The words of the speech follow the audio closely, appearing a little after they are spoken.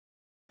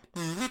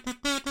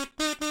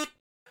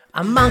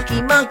A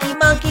monkey, monkey,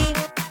 monkey,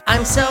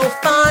 I'm so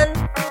fun.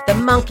 The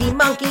monkey,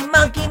 monkey,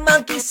 monkey,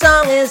 monkey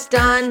song is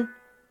done.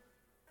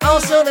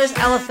 Also, there's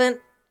elephant.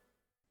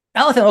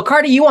 Elephant, what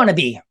car do you want to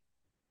be?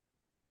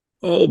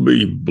 I'll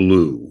be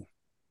blue.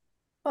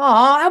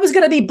 Aw, I was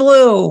gonna be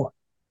blue.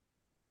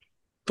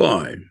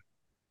 Fine.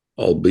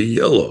 I'll be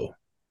yellow.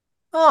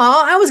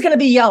 Aw, I was gonna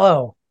be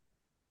yellow.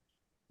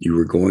 You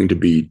were going to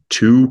be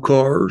two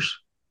cars?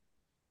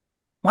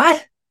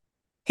 What?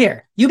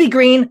 Here, you be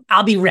green,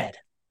 I'll be red.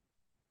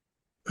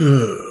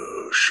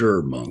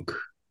 Sure, Monk.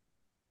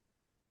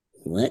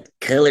 What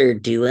color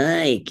do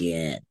I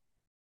get?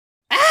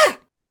 Ah!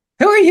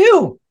 Who are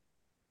you?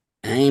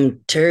 I'm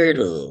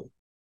Turtle.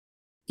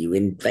 You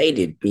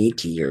invited me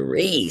to your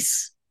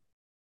race.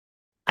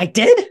 I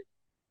did?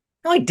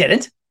 No, I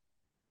didn't.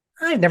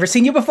 I've never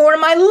seen you before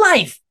in my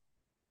life.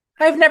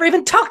 I've never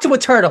even talked to a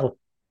turtle.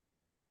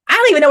 I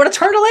don't even know what a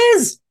turtle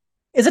is.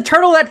 Is a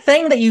turtle that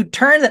thing that you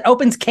turn that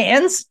opens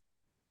cans?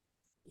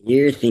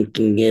 You're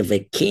thinking of a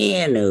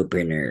can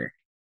opener.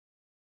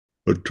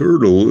 A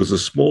turtle is a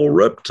small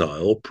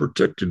reptile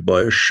protected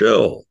by a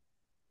shell.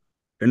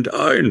 And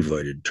I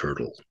invited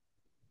Turtle.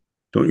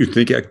 Don't you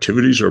think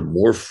activities are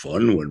more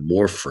fun when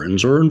more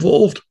friends are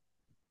involved?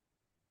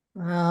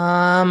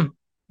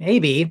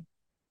 Maybe.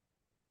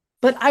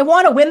 But I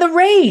want to win the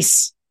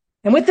race.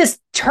 And with this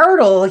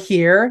turtle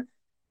here,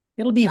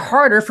 it'll be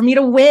harder for me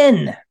to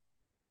win.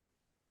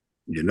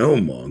 You know,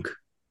 Monk,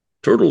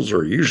 turtles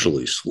are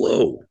usually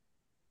slow.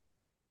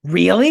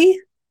 Really?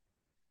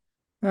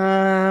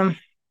 Well,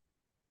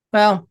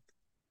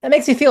 that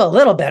makes me feel a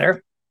little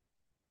better.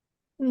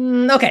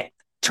 Okay,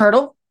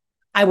 Turtle,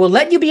 I will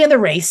let you be in the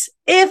race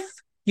if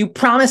you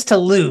promise to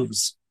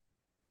lose.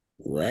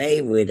 Why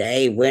would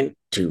I want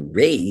to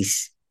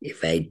race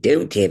if I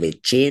don't have a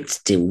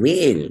chance to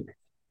win?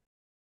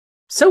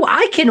 So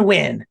I can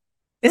win.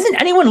 Isn't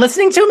anyone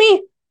listening to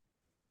me?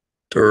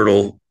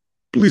 Turtle,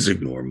 please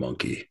ignore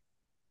Monkey.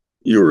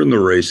 You're in the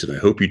race, and I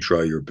hope you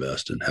try your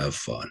best and have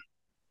fun.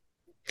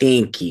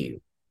 Thank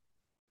you.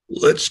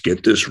 Let's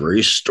get this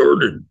race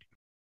started.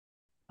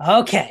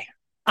 Okay,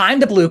 I'm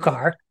the blue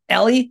car.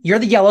 Ellie, you're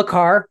the yellow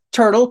car.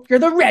 Turtle, you're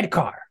the red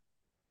car.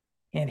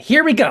 And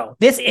here we go.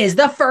 This is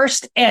the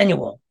first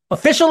annual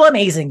official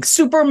amazing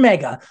super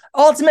mega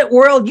ultimate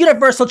world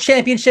universal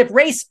championship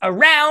race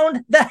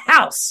around the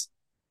house.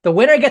 The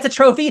winner gets a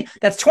trophy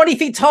that's 20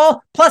 feet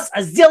tall plus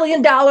 $1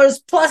 zillion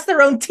plus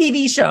their own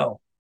TV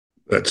show.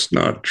 That's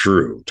not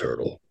true,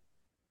 Turtle.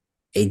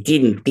 I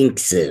didn't think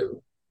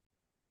so.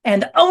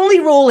 And the only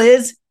rule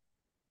is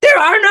there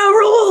are no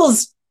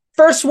rules.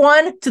 First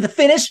one to the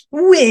finish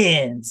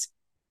wins.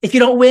 If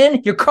you don't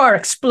win, your car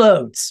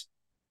explodes.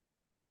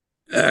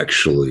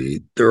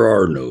 Actually, there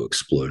are no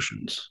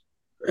explosions.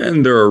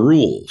 And there are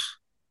rules.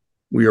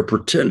 We are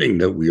pretending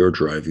that we are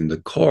driving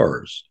the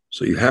cars,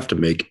 so you have to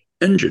make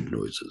engine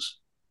noises.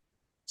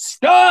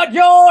 Start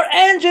your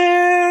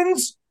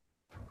engines!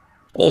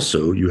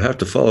 Also, you have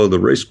to follow the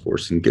race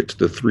course and get to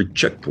the 3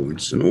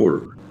 checkpoints in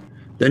order.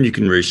 Then you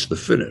can race to the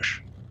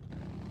finish.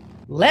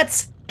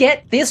 Let's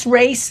get this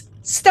race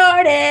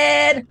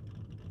started!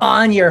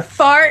 On your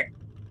fart.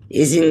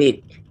 Isn't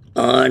it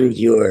on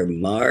your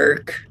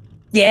mark?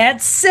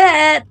 Get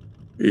set!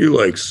 He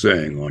likes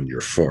saying on your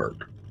fart.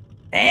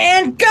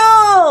 And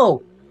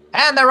go!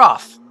 And they're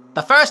off.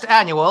 The first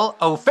annual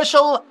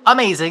official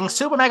amazing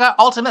super mega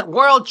ultimate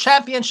world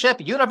championship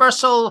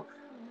universal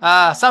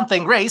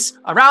something race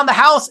around the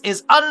house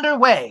is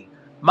underway.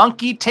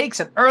 Monkey takes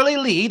an early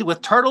lead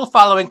with Turtle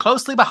following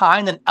closely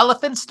behind and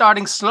Elephant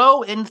starting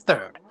slow in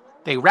third.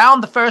 They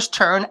round the first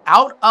turn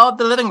out of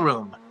the living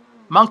room.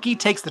 Monkey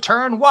takes the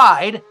turn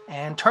wide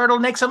and Turtle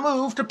makes a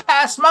move to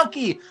pass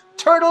Monkey.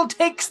 Turtle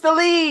takes the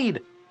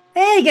lead.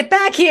 Hey, get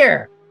back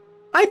here!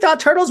 I thought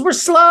turtles were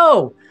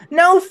slow.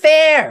 No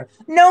fair.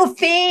 No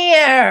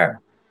fair.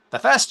 The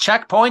first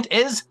checkpoint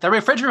is the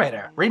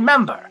refrigerator.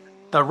 Remember,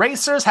 the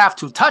racers have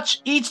to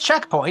touch each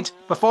checkpoint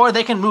before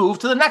they can move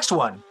to the next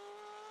one.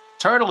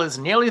 Turtle is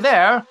nearly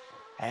there.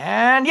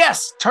 And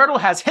yes, Turtle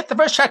has hit the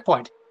first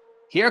checkpoint.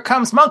 Here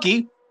comes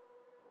Monkey.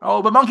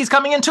 Oh, but Monkey's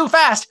coming in too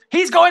fast.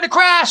 He's going to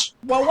crash.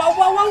 Whoa, whoa,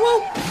 whoa, whoa,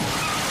 whoa.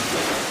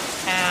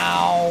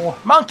 Ow.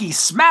 Monkey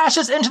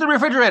smashes into the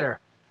refrigerator.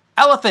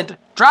 Elephant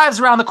drives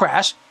around the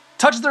crash,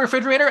 touches the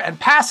refrigerator, and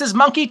passes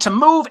Monkey to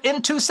move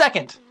into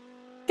second.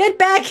 Get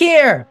back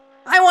here.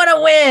 I want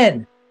to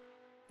win.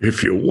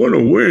 If you want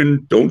to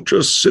win, don't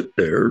just sit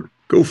there.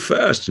 Go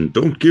fast and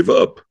don't give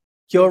up.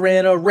 You're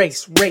in a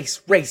race.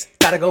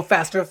 Gotta go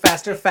faster,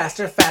 faster,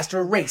 faster,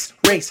 faster. Race.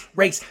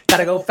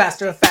 Gotta go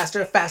faster,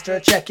 faster, faster.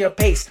 Check your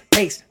pace.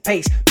 pace,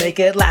 pace. Make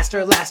it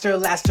laster, laster,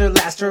 laster,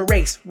 laster.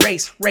 Race,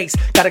 race, race.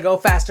 Gotta go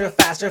faster,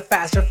 faster,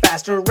 faster,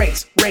 faster.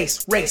 Race,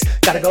 race, race.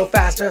 Gotta go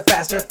faster,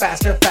 faster,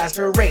 faster,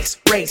 faster.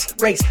 Race, race,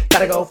 race.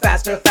 Gotta go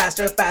faster,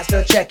 faster,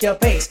 faster. Check your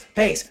pace,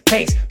 pace,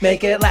 pace.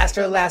 Make it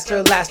laster,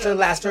 laster, laster,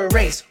 laster.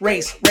 Race,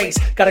 race, race.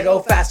 Gotta go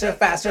faster,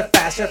 faster,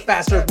 faster,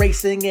 faster.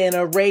 Racing in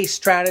a race,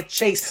 trying to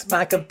chase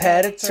my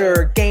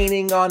competitor.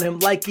 Gaining on him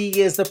like he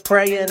is the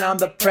prey and I'm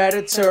the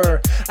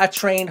predator. I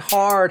trained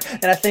hard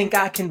and I think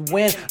I can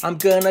win. I'm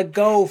gonna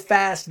go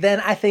fast,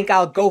 then I think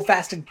I'll go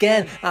fast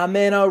again. I'm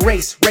in a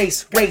race,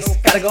 race, race.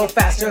 Gotta go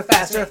faster,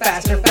 faster,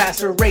 faster,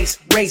 faster. Race,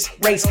 race,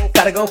 race.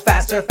 Gotta go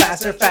faster,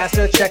 faster,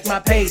 faster. Check my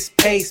pace,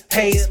 pace,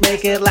 pace.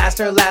 Make it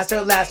laster,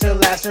 laster, laster,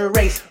 laster.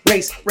 Race,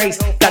 race, race.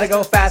 Gotta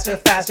go faster,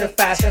 faster,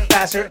 faster,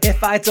 faster.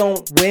 If I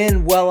don't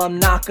win, well, I'm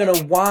not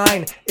gonna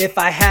whine. If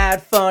I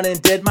had fun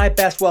and did my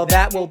best, well,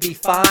 that will be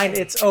fine.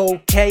 It's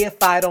okay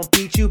if I don't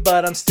beat you,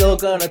 but I'm still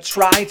gonna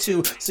try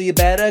to. So you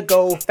better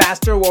go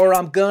faster or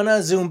I'm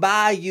gonna zoom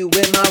by you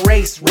in my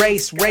race,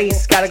 race,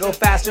 race. Gotta go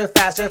faster,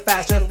 faster,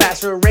 faster,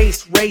 faster.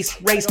 Race,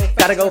 race, race.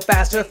 Gotta go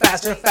faster,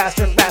 faster,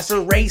 faster,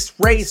 faster. Race,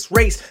 race,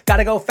 race.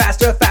 Gotta go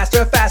faster,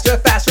 faster, faster,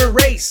 faster.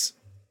 Race.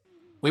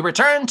 We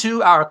return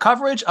to our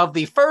coverage of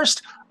the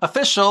first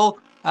official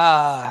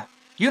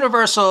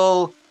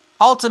Universal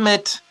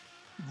Ultimate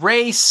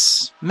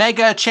Race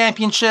Mega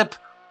Championship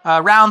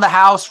Round the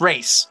House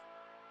race.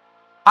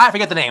 I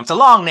forget the name. It's a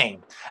long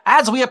name.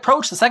 As we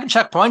approach the second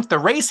checkpoint, the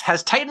race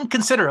has tightened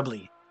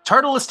considerably.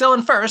 Turtle is still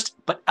in first,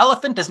 but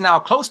Elephant is now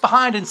close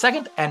behind in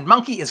second, and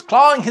Monkey is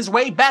clawing his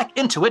way back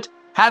into it,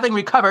 having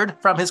recovered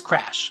from his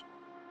crash.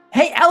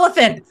 Hey,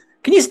 Elephant,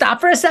 can you stop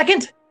for a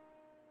second?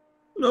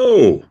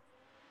 No,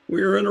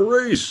 we're in a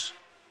race.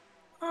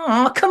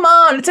 Oh, come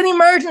on, it's an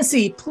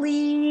emergency,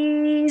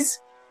 please.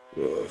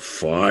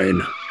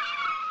 Fine.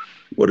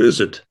 What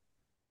is it?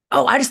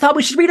 Oh, I just thought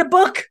we should read a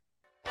book.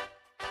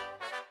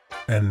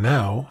 And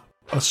now,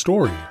 a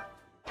story.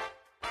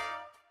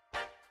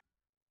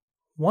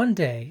 One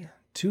day,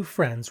 two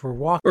friends were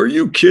walking. Are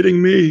you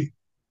kidding me?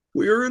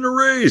 We are in a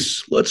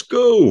race. Let's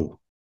go.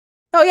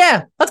 Oh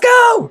yeah, let's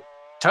go!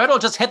 Turtle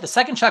just hit the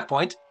second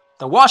checkpoint,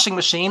 the washing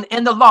machine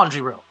in the laundry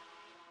room.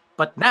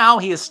 But now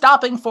he is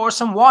stopping for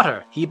some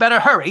water. He better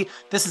hurry.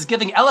 This is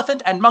giving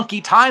Elephant and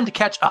Monkey time to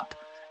catch up.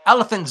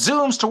 Elephant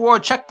zooms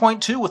toward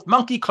checkpoint 2 with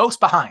Monkey close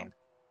behind.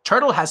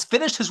 Turtle has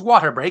finished his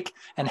water break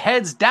and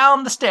heads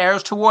down the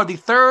stairs toward the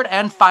third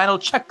and final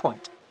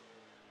checkpoint.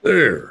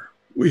 There,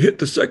 we hit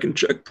the second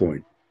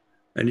checkpoint,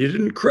 and you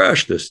didn't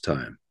crash this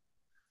time.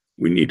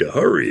 We need to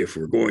hurry if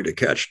we're going to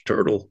catch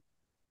Turtle.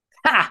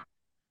 Ha!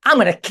 I'm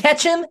gonna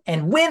catch him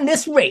and win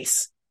this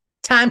race.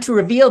 Time to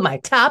reveal my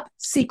top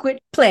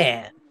secret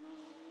plan.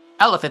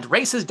 Elephant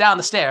races down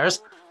the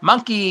stairs.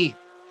 Monkey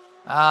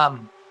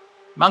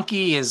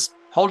is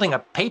holding a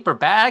paper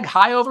bag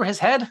high over his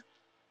head.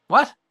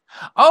 What?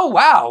 Oh,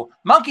 wow.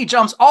 Monkey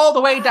jumps all the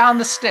way down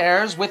the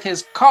stairs with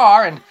his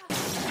car and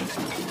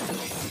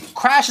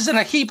crashes in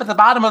a heap at the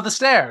bottom of the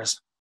stairs.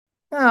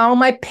 Oh,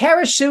 my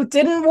parachute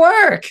didn't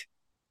work.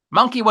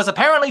 Monkey was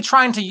apparently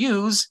trying to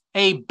use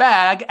a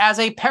bag as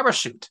a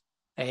parachute.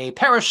 A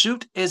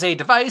parachute is a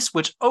device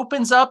which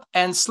opens up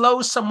and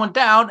slows someone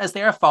down as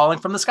they are falling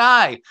from the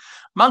sky.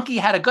 Monkey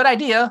had a good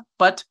idea,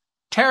 but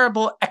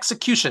terrible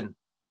execution.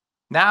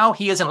 Now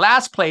he is in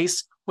last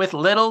place with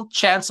little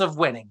chance of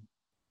winning.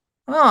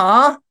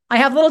 Aw, I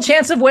have little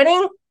chance of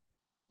winning?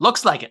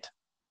 Looks like it.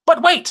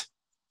 But wait!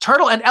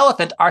 Turtle and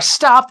Elephant are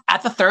stopped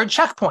at the third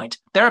checkpoint.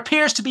 There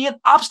appears to be an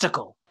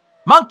obstacle.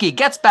 Monkey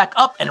gets back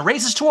up and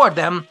races toward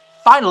them,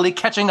 finally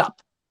catching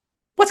up.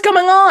 What's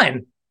going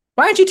on?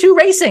 Why aren't you two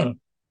racing?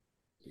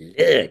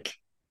 Look,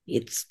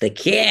 it's the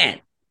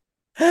cat.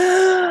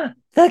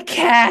 The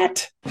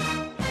cat!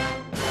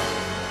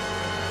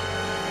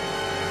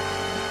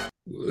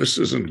 This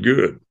isn't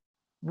good.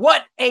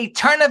 What a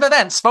turn of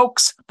events,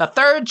 folks! The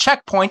third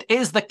checkpoint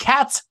is the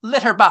cat's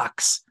litter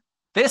box.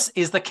 This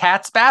is the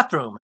cat's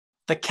bathroom.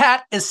 The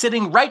cat is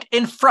sitting right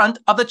in front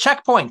of the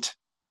checkpoint.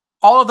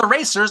 All of the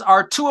racers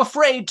are too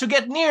afraid to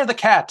get near the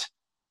cat.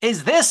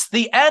 Is this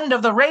the end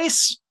of the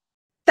race?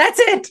 That's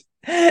it!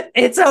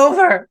 It's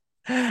over!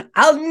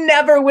 I'll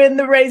never win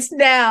the race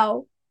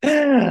now!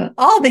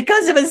 All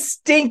because of a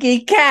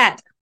stinky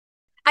cat!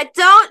 I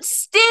don't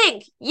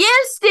stink!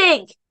 You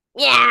stink!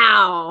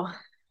 Meow!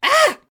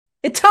 Ah!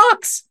 It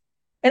talks!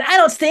 And I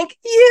don't stink,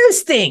 you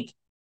stink!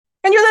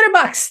 And your litter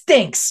box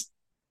stinks!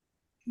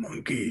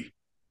 Monkey,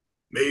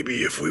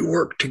 maybe if we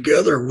work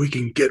together, we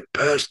can get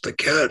past the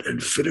cat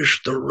and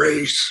finish the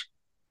race.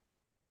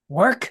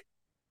 Work?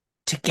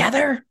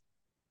 Together?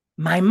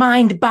 My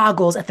mind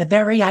boggles at the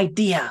very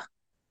idea.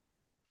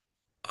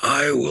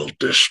 I will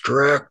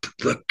distract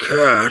the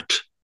cat,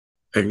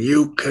 and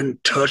you can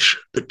touch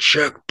the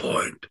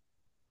checkpoint.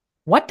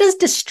 What does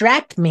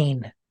distract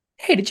mean?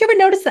 Hey, did you ever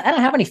notice that I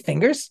don't have any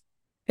fingers?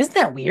 Isn't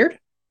that weird?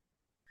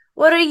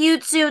 What are you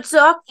two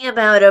talking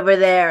about over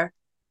there?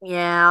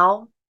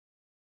 Meow.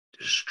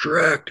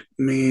 Distract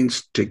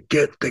means to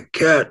get the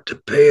cat to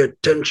pay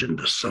attention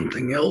to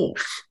something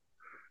else.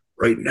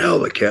 Right now,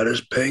 the cat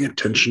is paying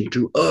attention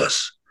to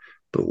us,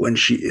 but when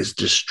she is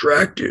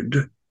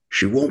distracted,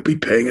 she won't be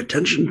paying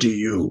attention to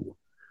you.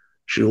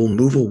 She will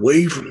move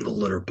away from the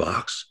litter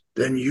box.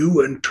 Then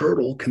you and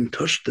Turtle can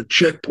touch the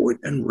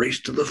checkpoint and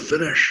race to the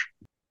finish.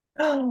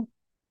 Oh,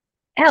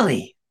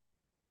 Ellie,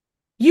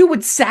 you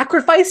would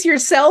sacrifice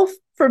yourself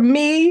for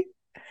me?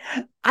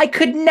 I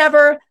could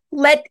never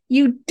let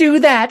you do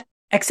that,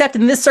 except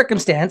in this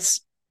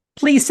circumstance.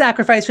 Please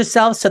sacrifice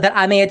yourself so that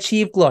I may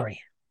achieve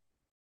glory.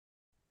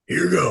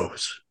 Here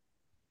goes.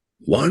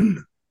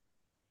 1,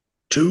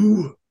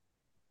 2,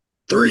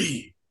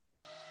 3.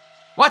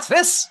 What's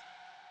this?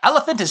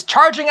 Elephant is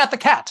charging at the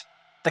cat.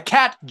 The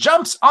cat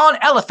jumps on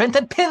Elephant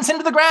and pins him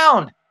to the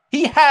ground.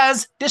 He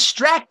has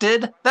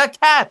distracted the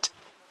cat.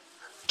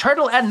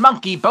 Turtle and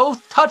Monkey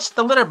both touch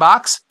the litter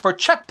box for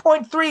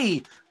checkpoint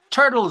 3.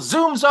 Turtle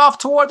zooms off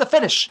toward the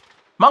finish.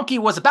 Monkey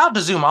was about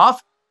to zoom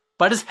off,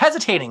 but is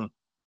hesitating.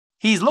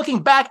 He's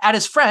looking back at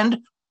his friend,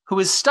 who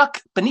is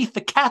stuck beneath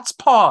the cat's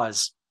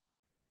paws.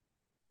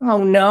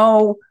 Oh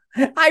no,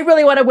 I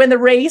really want to win the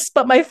race,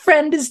 but my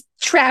friend is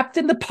trapped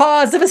in the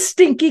paws of a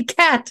stinky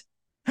cat.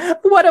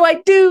 What do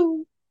I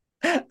do?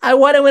 I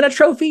want to win a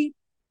trophy,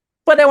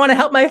 but I want to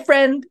help my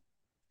friend.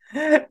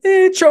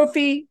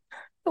 Trophy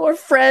or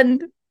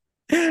friend.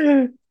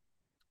 No,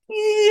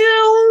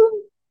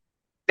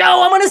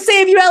 I'm going to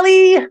save you,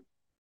 Ellie.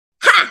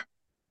 Ha!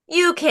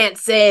 You can't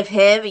save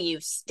him,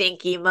 you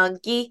stinky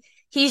monkey.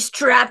 He's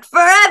trapped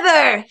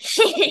forever.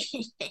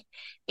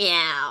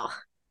 Meow.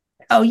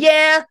 Oh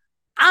yeah?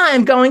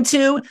 I'm going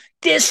to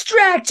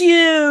distract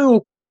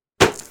you.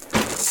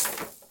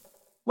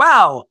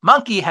 Wow,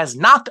 Monkey has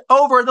knocked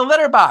over the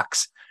litter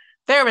box.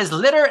 There is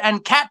litter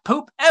and cat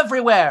poop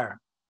everywhere.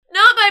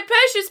 Not my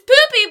precious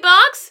poopy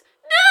box!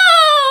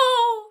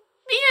 No!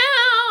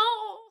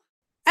 Meow!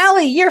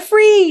 Ellie, you're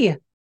free.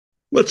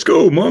 Let's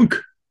go, Monk.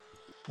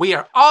 We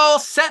are all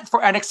set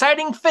for an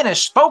exciting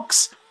finish,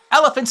 folks.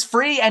 Elephant's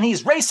free and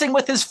he's racing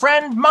with his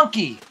friend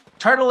Monkey.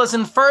 Turtle is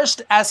in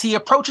first as he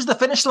approaches the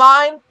finish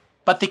line,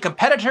 but the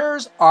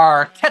competitors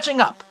are catching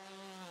up.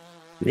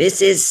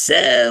 This is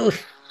so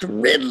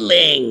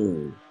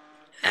thrilling.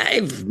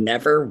 I've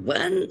never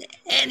won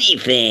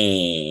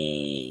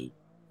anything.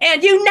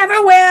 And you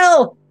never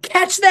will.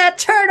 Catch that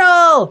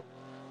turtle.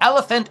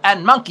 Elephant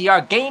and Monkey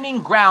are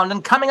gaining ground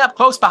and coming up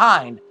close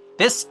behind.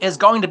 This is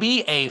going to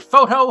be a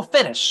photo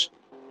finish.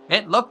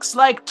 It looks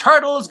like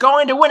Turtle is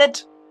going to win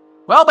it.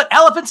 Well, but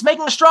Elephant's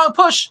making a strong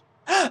push.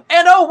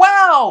 And oh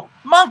wow!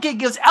 Monkey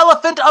gives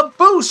Elephant a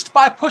boost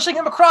by pushing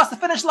him across the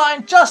finish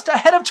line just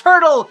ahead of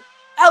Turtle.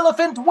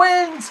 Elephant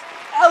wins!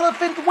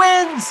 Elephant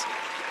wins!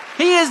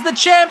 He is the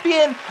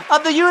champion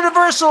of the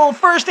Universal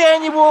First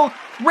Annual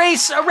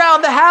Race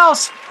Around the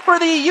House for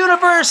the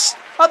Universe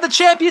of the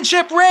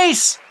Championship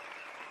Race.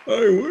 I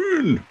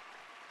win.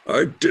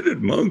 I did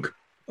it, Monk.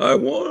 I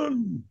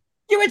won.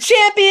 You're a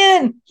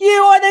champion. You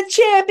are the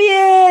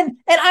champion.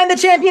 And I'm the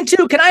champion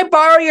too. Can I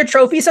borrow your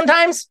trophy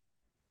sometimes?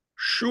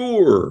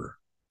 Sure.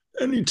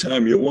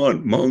 Anytime you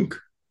want, Monk.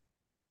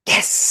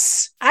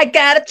 Yes, I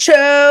got a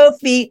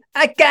trophy.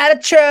 I got a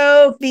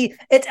trophy.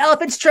 It's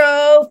Elephant's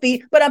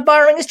trophy, but I'm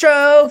borrowing his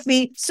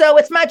trophy, so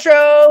it's my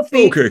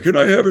trophy. Okay, can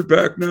I have it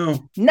back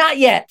now? Not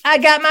yet. I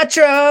got my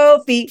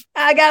trophy.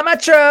 I got my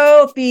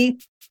trophy.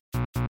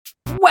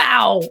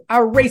 Wow,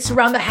 our race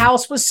around the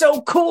house was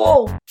so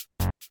cool.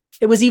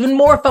 It was even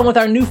more fun with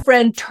our new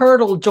friend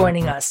Turtle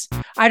joining us.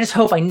 I just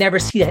hope I never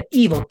see that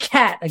evil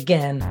cat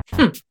again.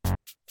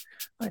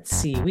 Let's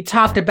see. We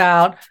talked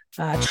about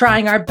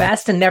trying our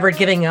best and never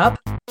giving up.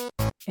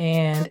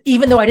 And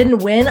even though I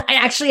didn't win, I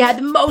actually had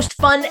the most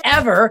fun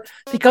ever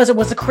because it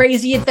was a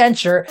crazy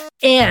adventure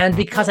and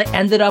because I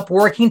ended up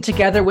working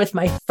together with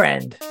my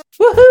friend.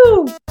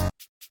 Woohoo!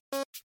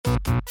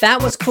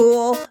 That was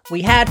cool.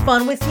 We had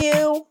fun with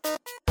you.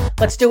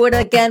 Let's do it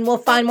again. We'll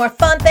find more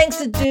fun things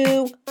to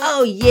do.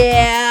 Oh,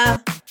 yeah.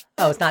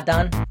 Oh, it's not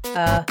done.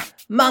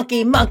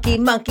 Monkey, monkey,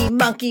 monkey,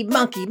 monkey,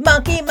 monkey,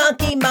 monkey,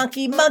 monkey,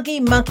 monkey, monkey,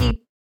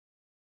 monkey.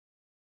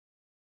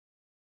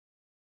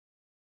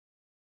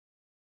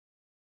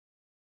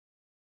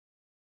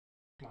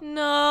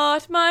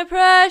 Not my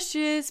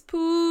precious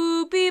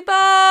poopy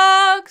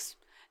box.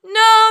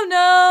 No,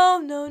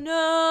 no, no,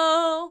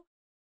 no.